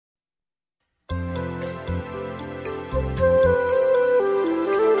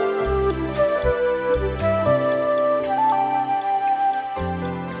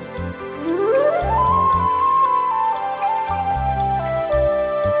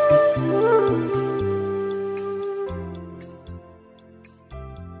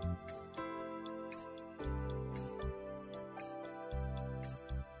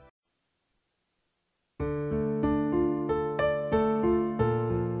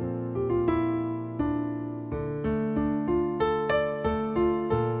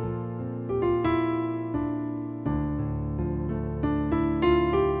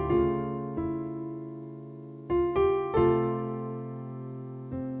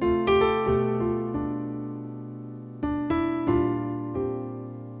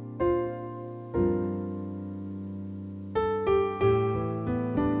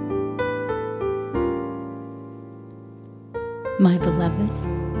My beloved,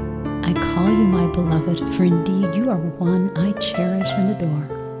 I call you my beloved, for indeed you are one I cherish and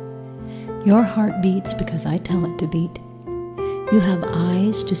adore. Your heart beats because I tell it to beat. You have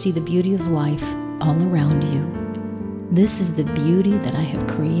eyes to see the beauty of life all around you. This is the beauty that I have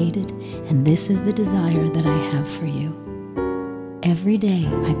created, and this is the desire that I have for you. Every day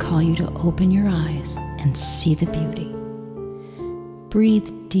I call you to open your eyes and see the beauty.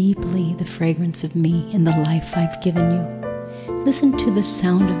 Breathe deeply the fragrance of me in the life I've given you. Listen to the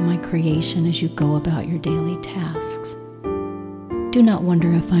sound of my creation as you go about your daily tasks. Do not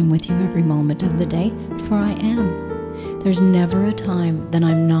wonder if I'm with you every moment of the day, for I am. There's never a time that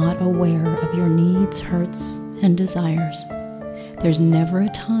I'm not aware of your needs, hurts, and desires. There's never a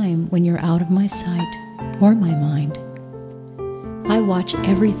time when you're out of my sight or my mind. I watch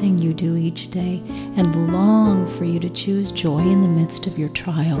everything you do each day and long for you to choose joy in the midst of your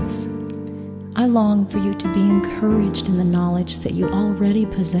trials. I long for you to be encouraged in the knowledge that you already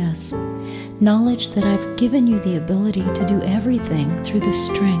possess, knowledge that I've given you the ability to do everything through the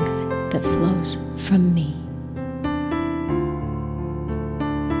strength that flows from me.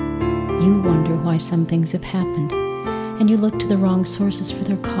 You wonder why some things have happened, and you look to the wrong sources for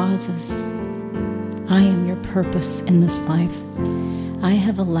their causes. I am your purpose in this life. I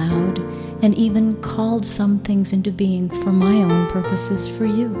have allowed and even called some things into being for my own purposes for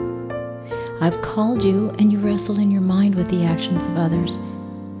you. I've called you, and you wrestled in your mind with the actions of others.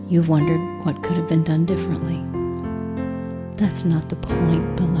 You've wondered what could have been done differently. That's not the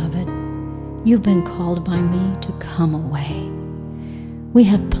point, beloved. You've been called by me to come away. We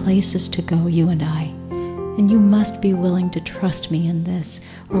have places to go, you and I, and you must be willing to trust me in this,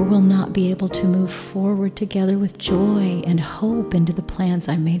 or we'll not be able to move forward together with joy and hope into the plans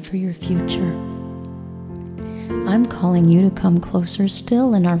I made for your future. I'm calling you to come closer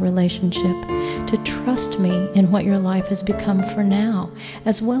still in our relationship, to trust me in what your life has become for now,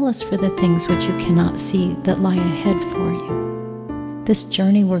 as well as for the things which you cannot see that lie ahead for you. This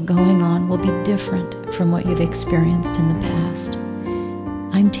journey we're going on will be different from what you've experienced in the past.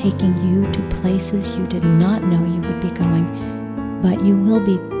 I'm taking you to places you did not know you would be going, but you will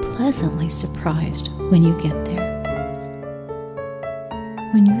be pleasantly surprised when you get there.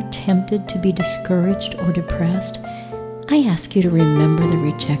 When you're tempted to be discouraged or depressed, I ask you to remember the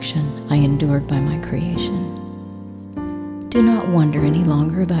rejection I endured by my creation. Do not wonder any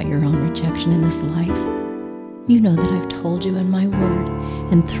longer about your own rejection in this life. You know that I've told you in my word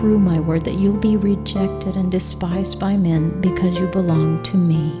and through my word that you'll be rejected and despised by men because you belong to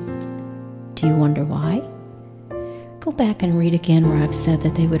me. Do you wonder why? Go back and read again where I've said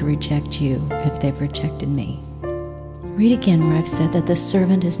that they would reject you if they've rejected me. Read again where I've said that the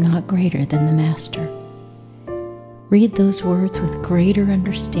servant is not greater than the master. Read those words with greater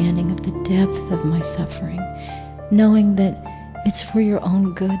understanding of the depth of my suffering, knowing that it's for your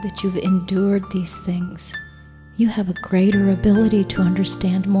own good that you've endured these things. You have a greater ability to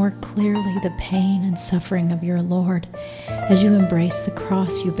understand more clearly the pain and suffering of your Lord as you embrace the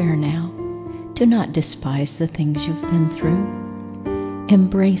cross you bear now. Do not despise the things you've been through.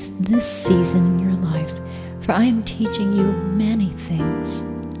 Embrace this season in your life, for I am teaching you many things.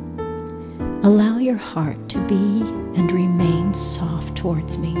 Allow your heart to be and remain soft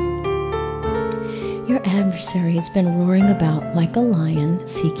towards me. Your adversary has been roaring about like a lion,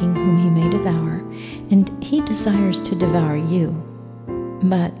 seeking whom he may devour, and he desires to devour you.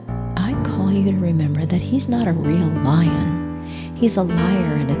 But I call you to remember that he's not a real lion. He's a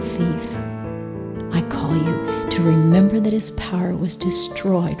liar and a thief. I call you to remember that his power was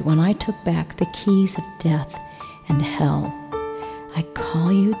destroyed when I took back the keys of death and hell. I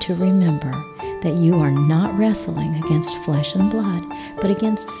call you to remember that you are not wrestling against flesh and blood, but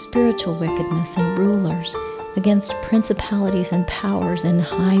against spiritual wickedness and rulers, against principalities and powers in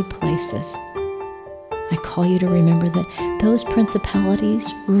high places. I call you to remember that those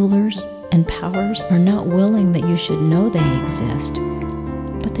principalities, rulers, and powers are not willing that you should know they exist,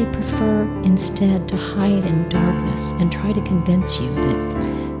 but they prefer instead to hide in darkness and try to convince you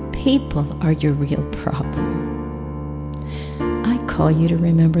that people are your real problem. I call you to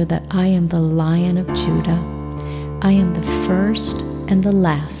remember that I am the Lion of Judah. I am the first and the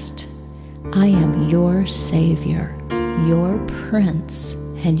last. I am your Savior, your Prince,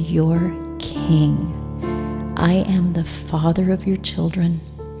 and your King. I am the Father of your children.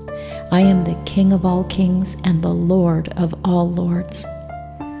 I am the King of all kings and the Lord of all lords.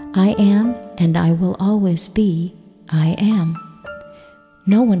 I am, and I will always be, I am.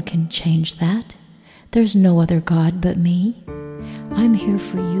 No one can change that. There's no other God but me. I'm here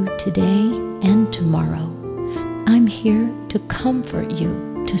for you today and tomorrow. I'm here to comfort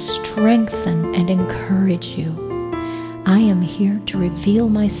you, to strengthen and encourage you. I am here to reveal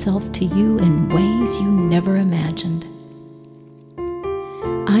myself to you in ways you never imagined.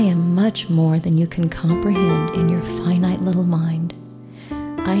 I am much more than you can comprehend in your finite little mind.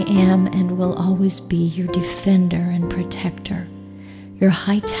 I am and will always be your defender and protector, your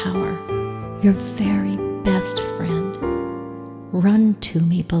high tower, your very best friend. Run to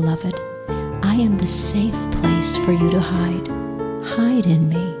me, beloved. I am the safe place for you to hide. Hide in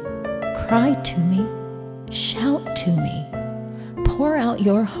me. Cry to me. Shout to me. Pour out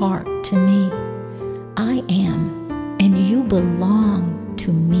your heart to me. I am, and you belong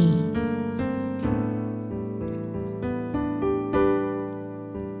to me.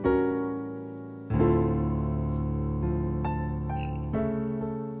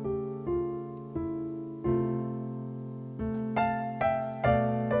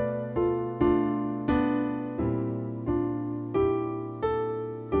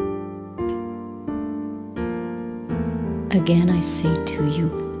 Again I say to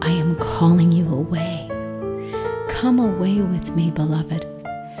you, I am calling you away. Come away with me, beloved.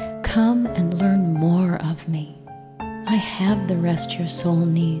 Come and learn more of me. I have the rest your soul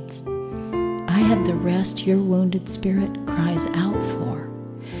needs. I have the rest your wounded spirit cries out for.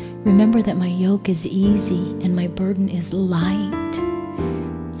 Remember that my yoke is easy and my burden is light.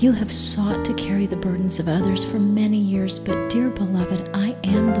 You have sought to carry the burdens of others for many years, but dear beloved, I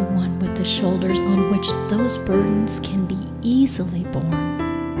am the one with the shoulders on which those burdens can be easily borne.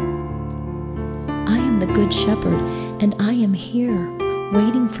 I am the good shepherd, and I am here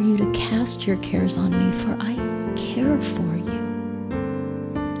waiting for you to cast your cares on me, for I care for you.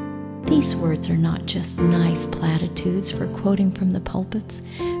 These words are not just nice platitudes for quoting from the pulpits,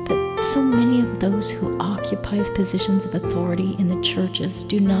 but so many of those who occupy positions of authority in the churches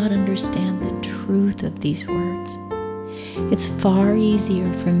do not understand the truth of these words. It's far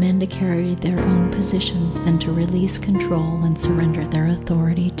easier for men to carry their own positions than to release control and surrender their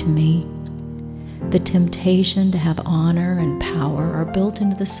authority to me. The temptation to have honor and power are built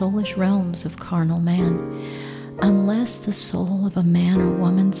into the soulish realms of carnal man. Unless the soul of a man or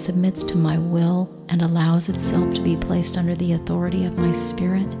woman submits to my will and allows itself to be placed under the authority of my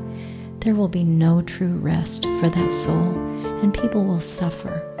spirit, there will be no true rest for that soul, and people will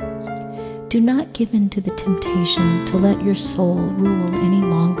suffer. Do not give in to the temptation to let your soul rule any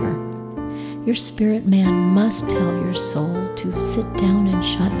longer. Your spirit man must tell your soul to sit down and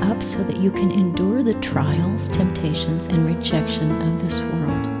shut up so that you can endure the trials, temptations, and rejection of this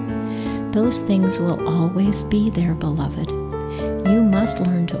world. Those things will always be there, beloved. You must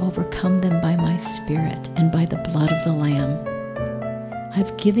learn to overcome them by my Spirit and by the blood of the Lamb.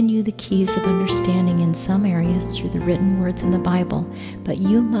 I've given you the keys of understanding in some areas through the written words in the Bible, but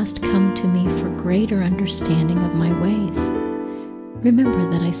you must come to me for greater understanding of my ways. Remember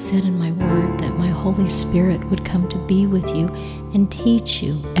that I said in my word that my Holy Spirit would come to be with you and teach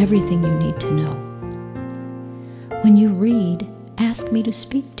you everything you need to know. When you read, ask me to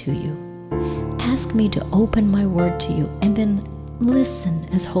speak to you. Ask me to open my word to you, and then listen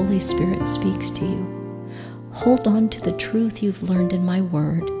as Holy Spirit speaks to you. Hold on to the truth you've learned in my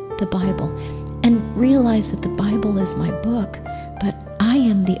word, the Bible, and realize that the Bible is my book, but I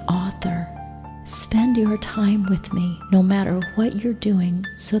am the author. Spend your time with me, no matter what you're doing,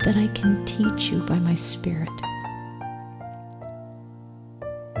 so that I can teach you by my Spirit.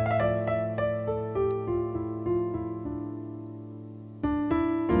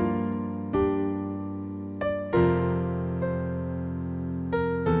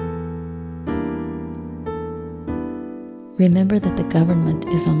 Remember that the government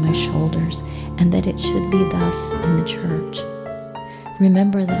is on my shoulders, and that it should be thus in the church.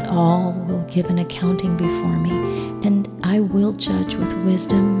 Remember that all will give an accounting before me, and I will judge with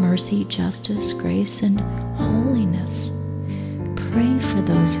wisdom, mercy, justice, grace, and holiness. Pray for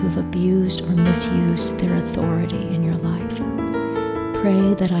those who have abused or misused their authority in your life.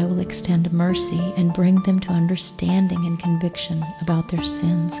 Pray that I will extend mercy and bring them to understanding and conviction about their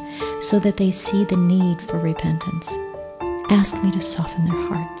sins, so that they see the need for repentance. Ask me to soften their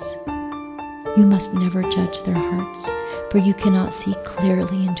hearts. You must never judge their hearts, for you cannot see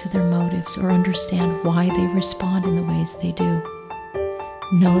clearly into their motives or understand why they respond in the ways they do.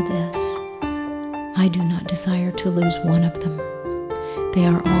 Know this, I do not desire to lose one of them. They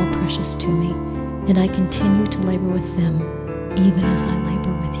are all precious to me, and I continue to labor with them, even as I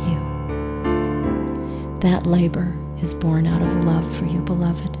labor with you. That labor is born out of love for you,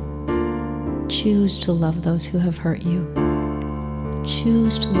 beloved. Choose to love those who have hurt you.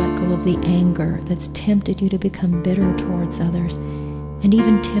 Choose to let go of the anger that's tempted you to become bitter towards others, and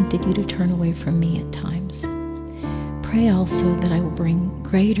even tempted you to turn away from me at times. pray also that I will bring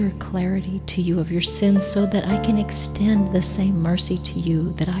greater clarity to you of your sins so that I can extend the same mercy to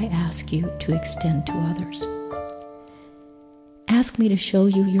you that I ask you to extend to others. Ask me to show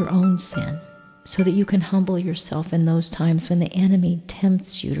you your own sin so that you can humble yourself in those times when the enemy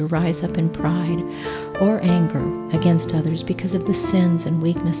tempts you to rise up in pride or anger against others because of the sins and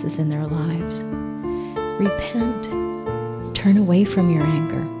weaknesses in their lives. Repent. Turn away from your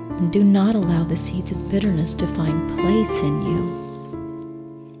anger and do not allow the seeds of bitterness to find place in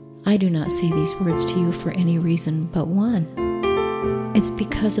you. I do not say these words to you for any reason but one. It's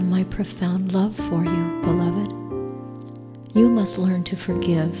because of my profound love for you, beloved. You must learn to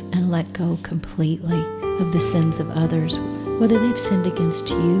forgive and let go completely of the sins of others, whether they've sinned against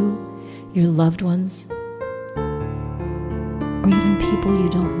you, your loved ones, or even people you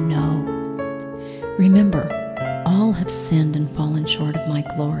don't know. Remember, all have sinned and fallen short of my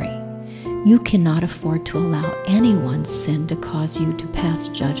glory. You cannot afford to allow anyone's sin to cause you to pass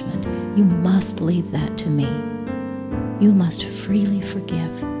judgment. You must leave that to me. You must freely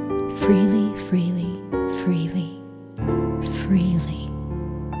forgive. Freely, freely, freely, freely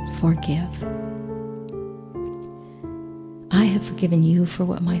forgive. I have forgiven you for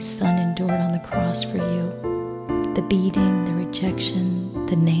what my Son endured on the cross for you. The beating, the rejection,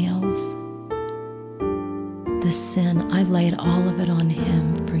 the nails, the sin. I laid all of it on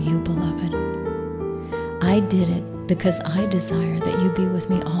him for you, beloved. I did it because I desire that you be with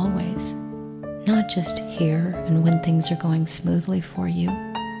me always, not just here and when things are going smoothly for you.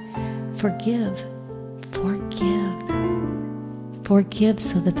 Forgive, forgive, forgive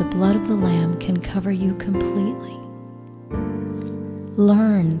so that the blood of the Lamb can cover you completely.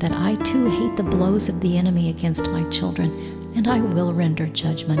 Learn that I too hate the blows of the enemy against my children, and I will render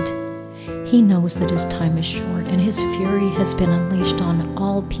judgment. He knows that his time is short and his fury has been unleashed on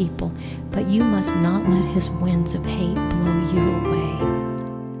all people, but you must not let his winds of hate blow you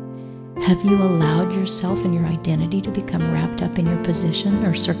away. Have you allowed yourself and your identity to become wrapped up in your position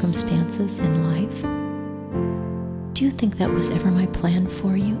or circumstances in life? Do you think that was ever my plan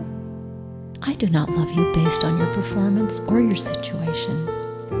for you? I do not love you based on your performance or your situation.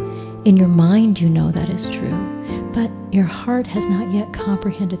 In your mind, you know that is true, but your heart has not yet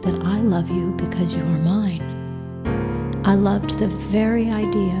comprehended that I love you because you are mine. I loved the very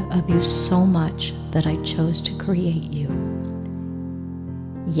idea of you so much that I chose to create you.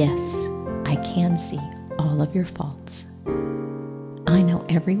 Yes, I can see all of your faults. I know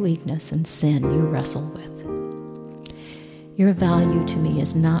every weakness and sin you wrestle with. Your value to me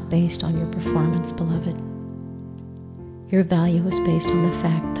is not based on your performance, beloved. Your value is based on the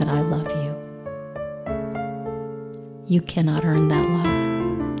fact that I love you. You cannot earn that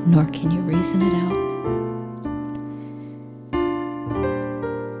love, nor can you reason it out.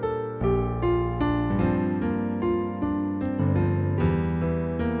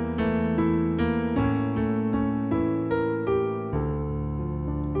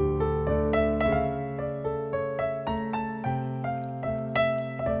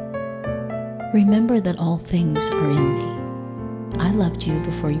 Remember that all things are in me. I loved you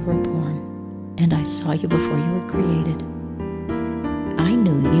before you were born, and I saw you before you were created. I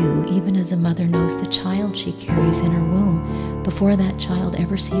knew you even as a mother knows the child she carries in her womb before that child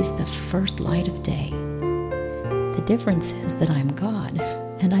ever sees the first light of day. The difference is that I'm God,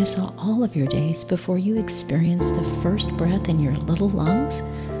 and I saw all of your days before you experienced the first breath in your little lungs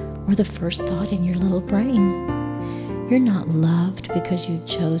or the first thought in your little brain. You're not loved because you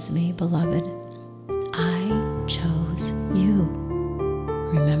chose me, beloved. I chose you.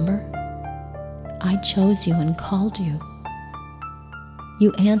 Remember? I chose you and called you.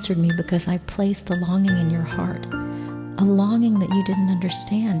 You answered me because I placed the longing in your heart, a longing that you didn't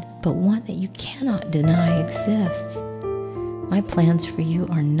understand, but one that you cannot deny exists. My plans for you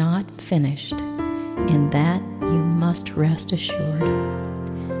are not finished. In that you must rest assured.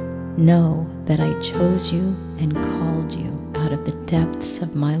 Know that I chose you and called you out of the depths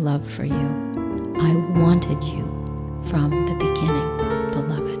of my love for you. I wanted you from the beginning,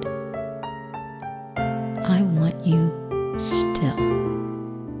 beloved. I want you still.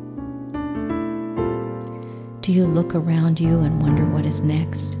 Do you look around you and wonder what is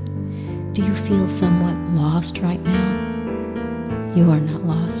next? Do you feel somewhat lost right now? You are not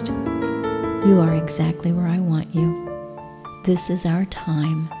lost. You are exactly where I want you. This is our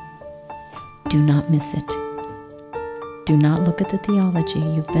time. Do not miss it. Do not look at the theology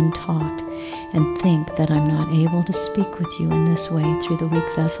you've been taught and think that I'm not able to speak with you in this way through the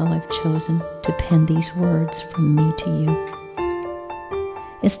weak vessel I've chosen to pen these words from me to you.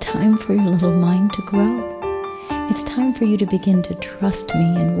 It's time for your little mind to grow. It's time for you to begin to trust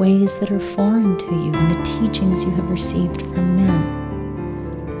me in ways that are foreign to you and the teachings you have received from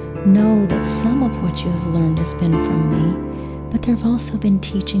men. Know that some of what you have learned has been from me, but there have also been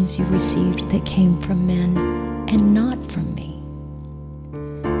teachings you received that came from men and not from me.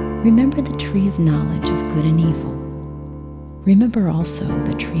 Remember the tree of knowledge of good and evil. Remember also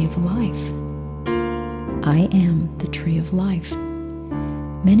the tree of life. I am the tree of life.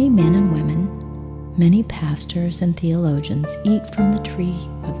 Many men and women, many pastors and theologians eat from the tree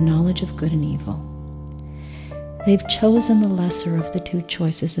of knowledge of good and evil. They've chosen the lesser of the two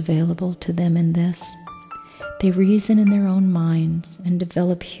choices available to them in this. They reason in their own minds and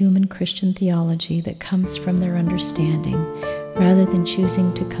develop human Christian theology that comes from their understanding, rather than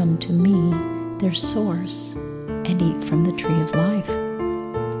choosing to come to me, their source, and eat from the tree of life.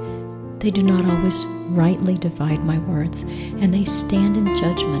 They do not always rightly divide my words, and they stand in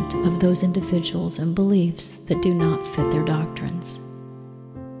judgment of those individuals and beliefs that do not fit their doctrines.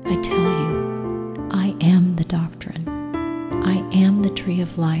 I tell you, I am the doctrine. I am the tree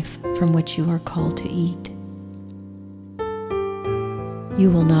of life from which you are called to eat. You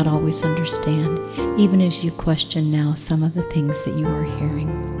will not always understand, even as you question now some of the things that you are hearing.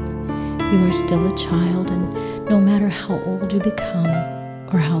 You are still a child, and no matter how old you become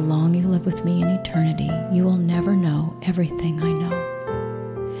or how long you live with me in eternity, you will never know everything I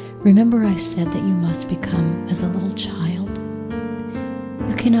know. Remember I said that you must become as a little child.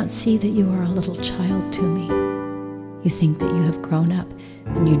 You cannot see that you are a little child to me. You think that you have grown up,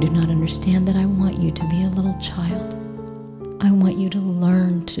 and you do not understand that I want you to be a little child. I want you to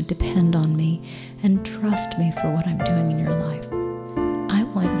learn to depend on me and trust me for what I'm doing in your life. I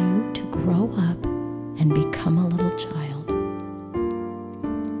want you to grow up and become a little child.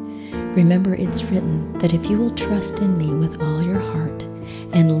 Remember, it's written that if you will trust in me with all your heart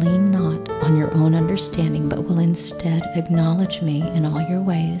and lean not on your own understanding, but will instead acknowledge me in all your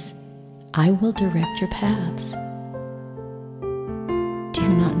ways, I will direct your paths. Do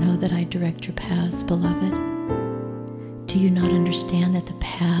you not know that I direct your paths, beloved? Do you not understand that the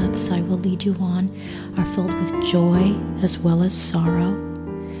paths I will lead you on are filled with joy as well as sorrow,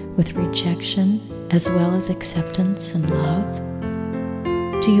 with rejection as well as acceptance and love?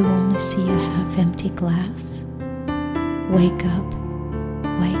 Do you only see a half-empty glass? Wake up,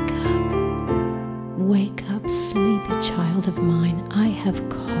 wake up, wake up, sleepy child of mine. I have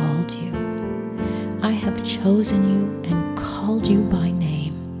called you. I have chosen you and called you by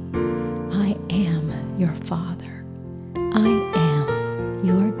name. I am your Father. I am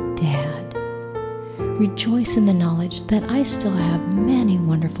your Dad. Rejoice in the knowledge that I still have many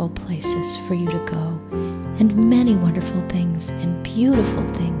wonderful places for you to go, and many wonderful things and beautiful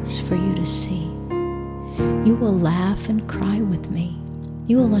things for you to see. You will laugh and cry with me.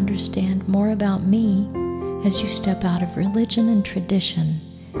 You will understand more about me as you step out of religion and tradition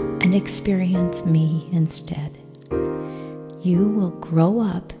and experience me instead. You will grow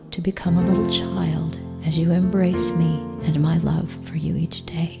up to become a little child as you embrace me and my love for you each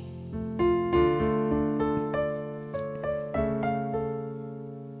day.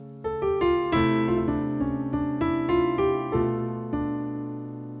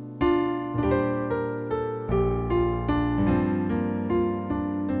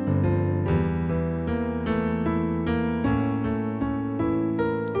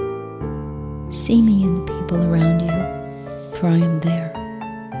 See me in the people around you, for I am there.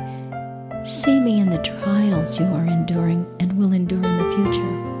 See me in the trials you are enduring and will endure in the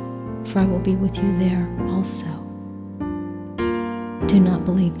future, for I will be with you there also. Do not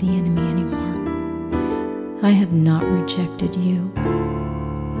believe the enemy anymore. I have not rejected you.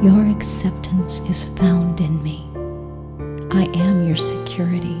 Your acceptance is found in me. I am your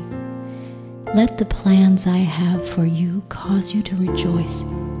security. Let the plans I have for you cause you to rejoice,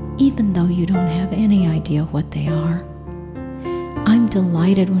 even though you don't have any idea what they are. I'm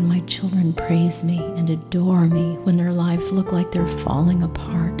delighted when my children praise me and adore me when their lives look like they're falling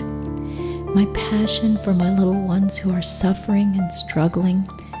apart. My passion for my little ones who are suffering and struggling,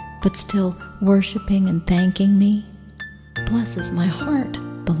 but still worshiping and thanking me, blesses my heart,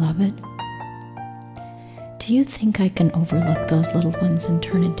 beloved. Do you think I can overlook those little ones and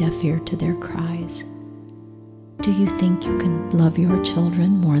turn a deaf ear to their cries? Do you think you can love your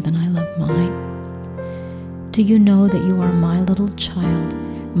children more than I love mine? Do you know that you are my little child,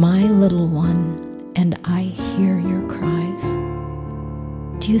 my little one, and I hear your cries?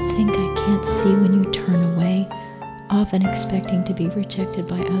 Do you think I can't see when you turn away, often expecting to be rejected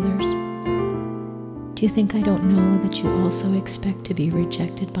by others? Do you think I don't know that you also expect to be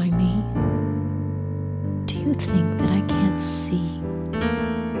rejected by me? Do you think that I can't see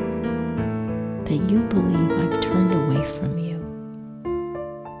that you believe I've turned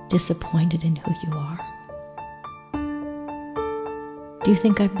disappointed in who you are? Do you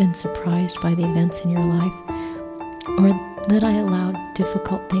think I've been surprised by the events in your life, or that I allowed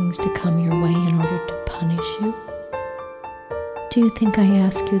difficult things to come your way in order to punish you? Do you think I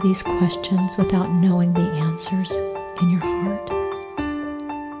ask you these questions without knowing the answers in your heart?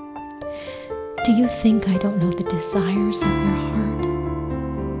 Do you think I don't know the desires of your heart?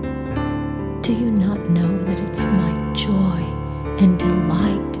 Do you not know that it's my joy and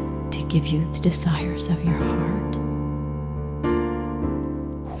delight to give you the desires of your heart?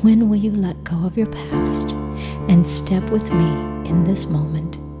 When will you let go of your past and step with me in this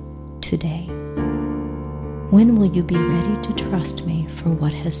moment today? When will you be ready to trust me for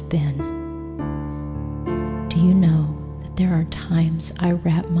what has been? Do you know that there are times I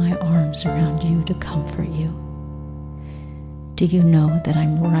wrap my arms around you to comfort you? Do you know that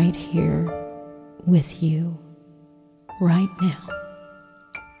I'm right here with you right now?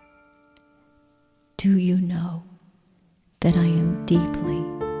 Do you know that I am deeply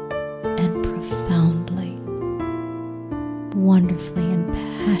and profoundly, wonderfully and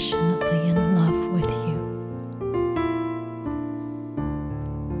passionately in love with you?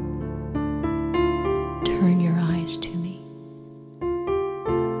 Turn your eyes to me.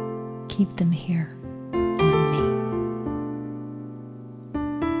 Keep them here on me.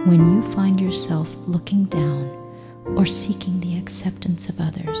 When you find yourself looking down or seeking the acceptance of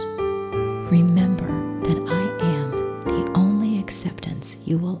others, remember that I am the only acceptance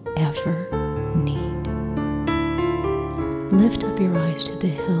you will ever need. Lift up your eyes to the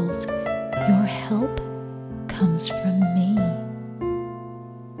hills. Your help comes from me.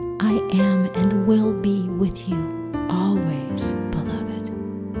 I am and will be with you always, beloved.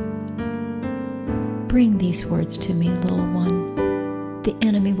 Bring these words to me, little one. The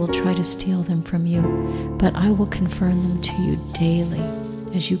enemy will try to steal them from you, but I will confirm them to you daily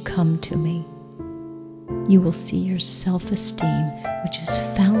as you come to me. You will see your self-esteem, which is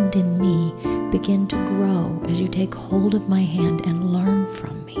found in me, begin to grow as you take hold of my hand and learn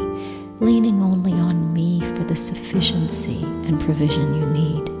from me, leaning only on me for the sufficiency and provision you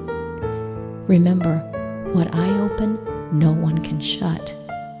need. Remember, what I open, no one can shut,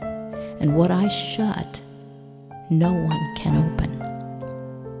 and what I shut, no one can open.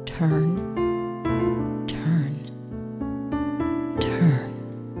 Turn, turn, turn.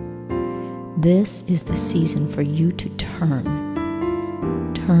 This is the season for you to turn.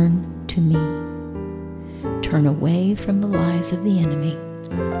 Turn to me. Turn away from the lies of the enemy.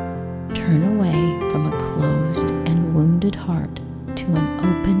 Turn away from a closed and wounded heart to an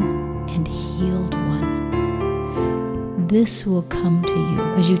open and healed one. This will come to you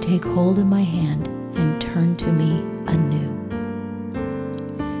as you take hold of my hand and turn to me anew.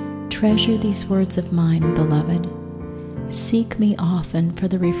 Treasure these words of mine, beloved. Seek me often for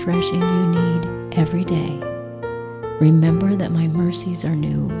the refreshing you need every day. Remember that my mercies are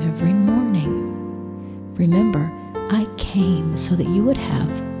new every morning. Remember, I came so that you would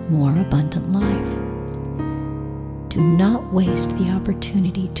have more abundant life. Do not waste the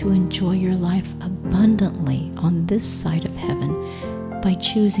opportunity to enjoy your life abundantly on this side of heaven by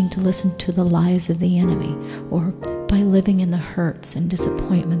choosing to listen to the lies of the enemy or by living in the hurts and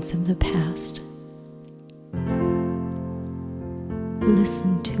disappointments of the past.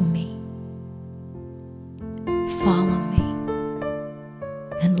 Listen to me, follow me,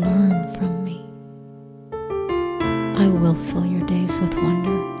 and learn from me. I will fill your days with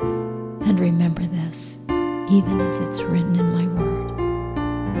wonder, and remember this, even as it's written in my word,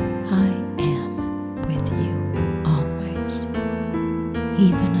 I am with you always,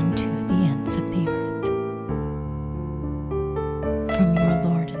 even unto the ends of the earth. From your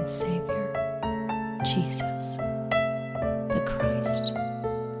Lord and Savior, Jesus.